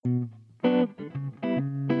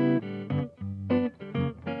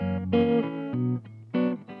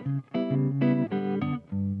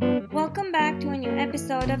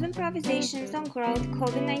episode of Improvisations on Growth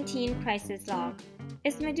COVID-19 Crisis Log.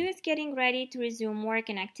 As Madhu is getting ready to resume work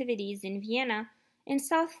and activities in Vienna, in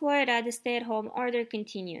South Florida, the stay-at-home order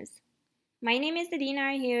continues. My name is Adina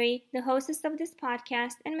Arhiri, the hostess of this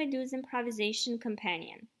podcast and Madhu's improvisation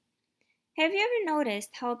companion. Have you ever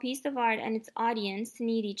noticed how a piece of art and its audience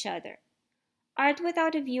need each other? Art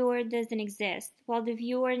without a viewer doesn't exist, while the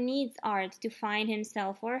viewer needs art to find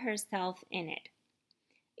himself or herself in it.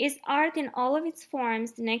 Is art in all of its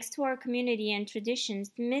forms next to our community and traditions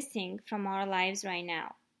missing from our lives right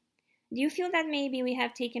now? Do you feel that maybe we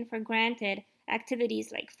have taken for granted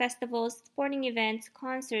activities like festivals, sporting events,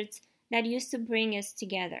 concerts that used to bring us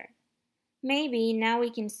together? Maybe now we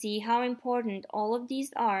can see how important all of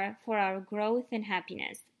these are for our growth and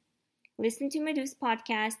happiness. Listen to Madhu's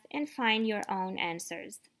podcast and find your own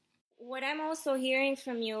answers. What I'm also hearing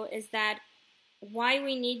from you is that why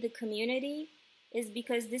we need the community is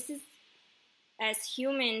because this is, as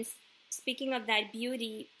humans, speaking of that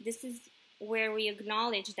beauty, this is where we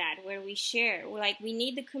acknowledge that, where we share. We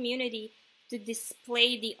need the community to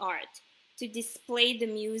display the art, to display the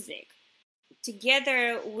music.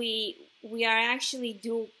 Together, we are actually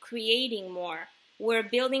creating more. We're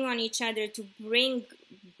building on each other to bring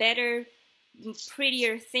better,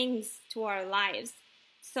 prettier things to our lives.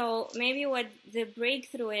 So maybe what the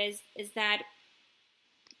breakthrough is that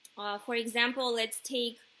for example, let's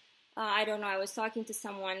take, I was talking to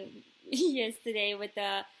someone yesterday with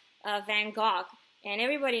Van Gogh, and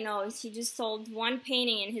everybody knows he just sold one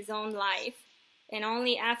painting in his own life, and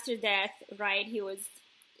only after death, right,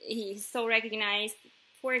 he's so recognized.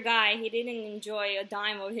 Poor guy, he didn't enjoy a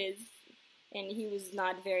dime of his, and he was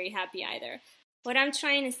not very happy either. What I'm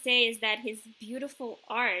trying to say is that his beautiful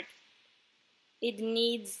art, it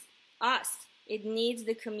needs us, it needs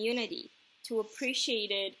the community to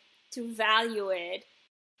appreciate it, to value it.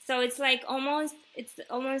 So it's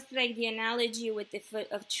almost like the analogy with if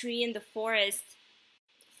a tree in the forest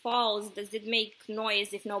falls, does it make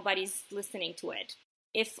noise if nobody's listening to it?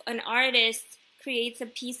 If an artist creates a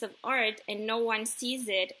piece of art and no one sees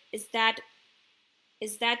it, is that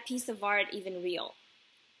piece of art even real?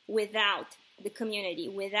 Without the community,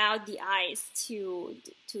 without the eyes to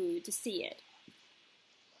see it.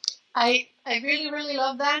 I really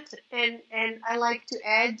love that, and I like to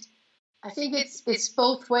add, I think it's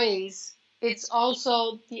both ways. It's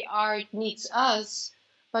also the art needs us,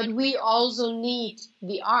 but we also need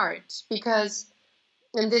the art because,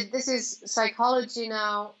 and this is psychology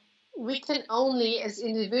now, we can only as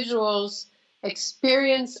individuals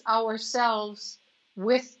experience ourselves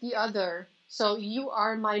with the other. So you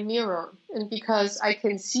are my mirror, and because I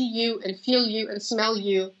can see you and feel you and smell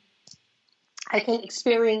you, I can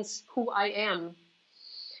experience who I am.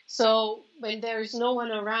 So when there's no one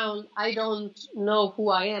around, I don't know who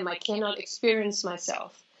I am. I cannot experience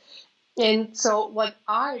myself. And so what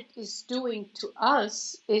art is doing to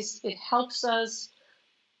us is it helps us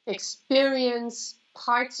experience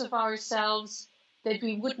parts of ourselves that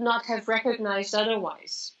we would not have recognized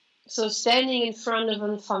otherwise. So standing in front of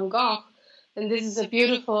a Van Gogh, and this is a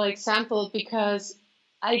beautiful example because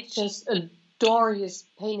I just adore his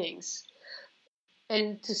paintings.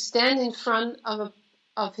 And to stand in front of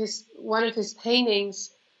one of his paintings,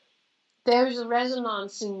 there's a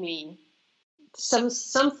resonance in me.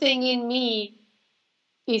 Something in me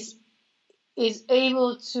is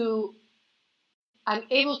able to. I'm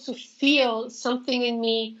able to feel something in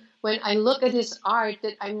me when I look at his art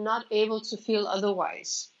that I'm not able to feel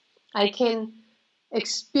otherwise. I can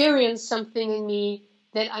experience something in me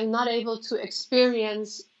that I'm not able to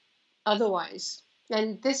experience otherwise.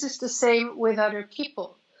 And this is the same with other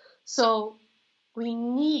people. So we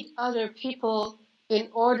need other people in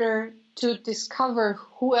order to discover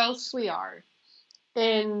who else we are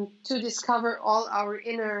and to discover all our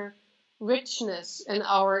inner richness and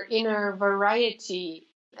our inner variety.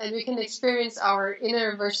 And we can experience our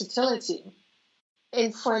inner versatility.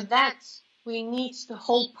 And for that, we need the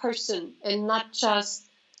whole person and not just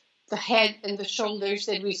the head and the shoulders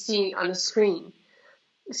that we see on the screen.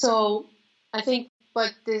 So I think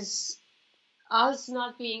what this us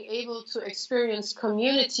not being able to experience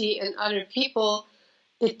community and other people,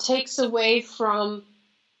 it takes away from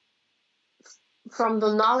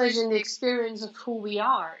the knowledge and the experience of who we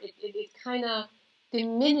are. It kind of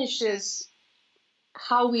diminishes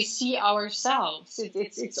how we see ourselves.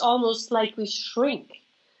 It's almost like we shrink.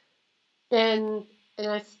 And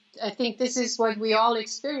I think this is what we all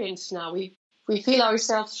experience now. We feel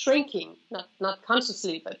ourselves shrinking, not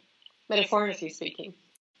consciously, but metaphorically speaking.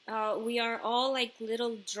 We are all like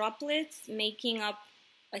little droplets making up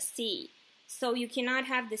a sea. So you cannot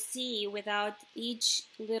have the sea without each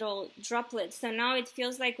little droplet. So now it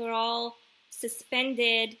feels like we're all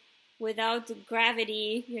suspended without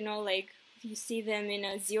gravity, like you see them in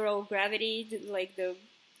a zero gravity, like the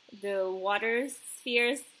water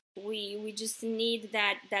spheres. We just need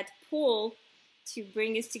that pull to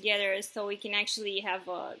bring us together so we can actually have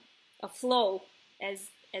a flow as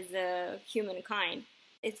a humankind.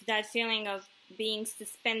 It's that feeling of being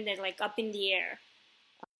suspended, like up in the air.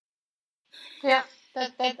 Yeah,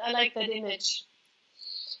 that I like that image.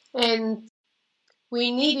 And we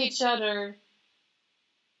need each other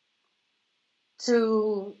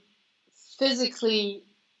to physically,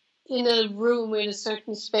 in a room, in a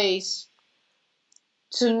certain space,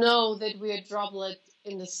 to know that we are a droplet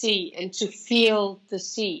in the sea and to feel the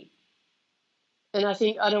sea. And I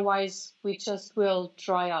think otherwise we just will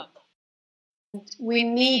dry up. We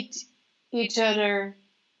need each other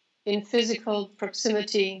in physical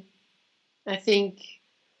proximity, I think,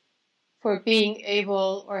 for being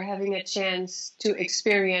able or having a chance to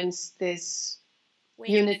experience this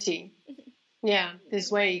unity. Yeah,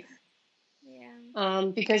 this wave. Yeah.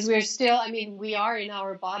 Because we're still, we are in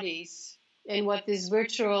our bodies, and what this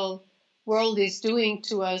virtual world is doing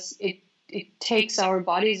to us, it takes our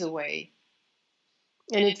bodies away,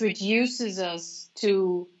 and it reduces us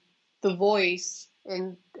to the voice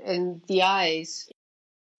and the eyes.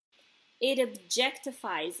 It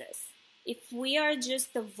objectifies us. If we are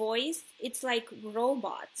just the voice, it's like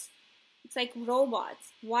robots. It's like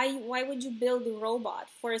robots. Why would you build a robot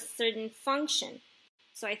for a certain function?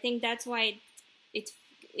 So I think that's why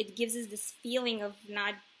it gives us this feeling of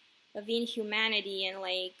inhumanity and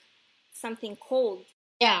like something cold.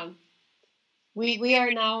 Yeah. We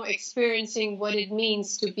are now experiencing what it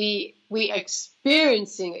means to be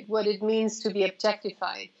what it means to be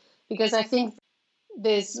objectified. Because I think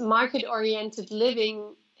this market-oriented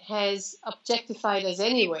living has objectified us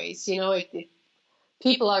anyways.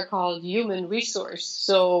 People are called human resource,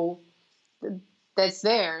 so that's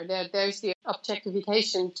there's the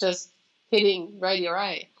objectification just hitting right your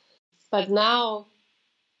eye. But now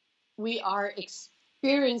we are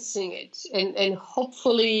experiencing it, and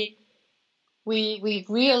hopefully we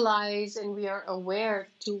realize and we are aware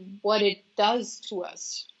to what it does to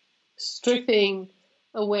us, stripping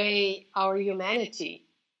away our humanity.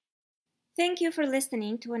 Thank you for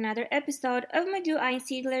listening to another episode of Madhu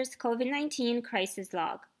Einsiedler's COVID-19 Crisis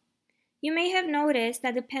Log. You may have noticed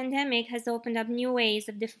that the pandemic has opened up new ways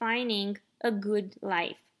of defining a good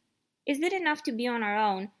life. Is it enough to be on our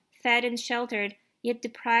own, fed and sheltered, yet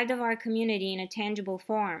deprived of our community in a tangible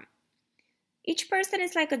form? Each person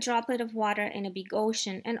is like a droplet of water in a big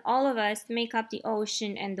ocean, and all of us make up the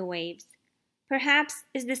ocean and the waves. Perhaps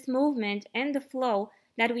is this movement and the flow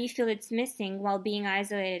that we feel it's missing while being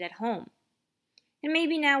isolated at home. And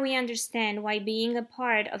maybe now we understand why being a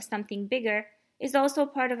part of something bigger is also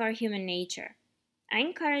part of our human nature. I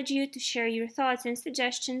encourage you to share your thoughts and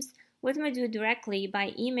suggestions with Madhu directly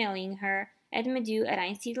by emailing her at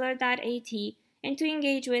madhu@einsiedler.at and to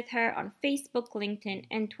engage with her on Facebook, LinkedIn,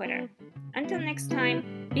 and Twitter. Until next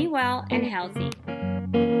time, be well and healthy.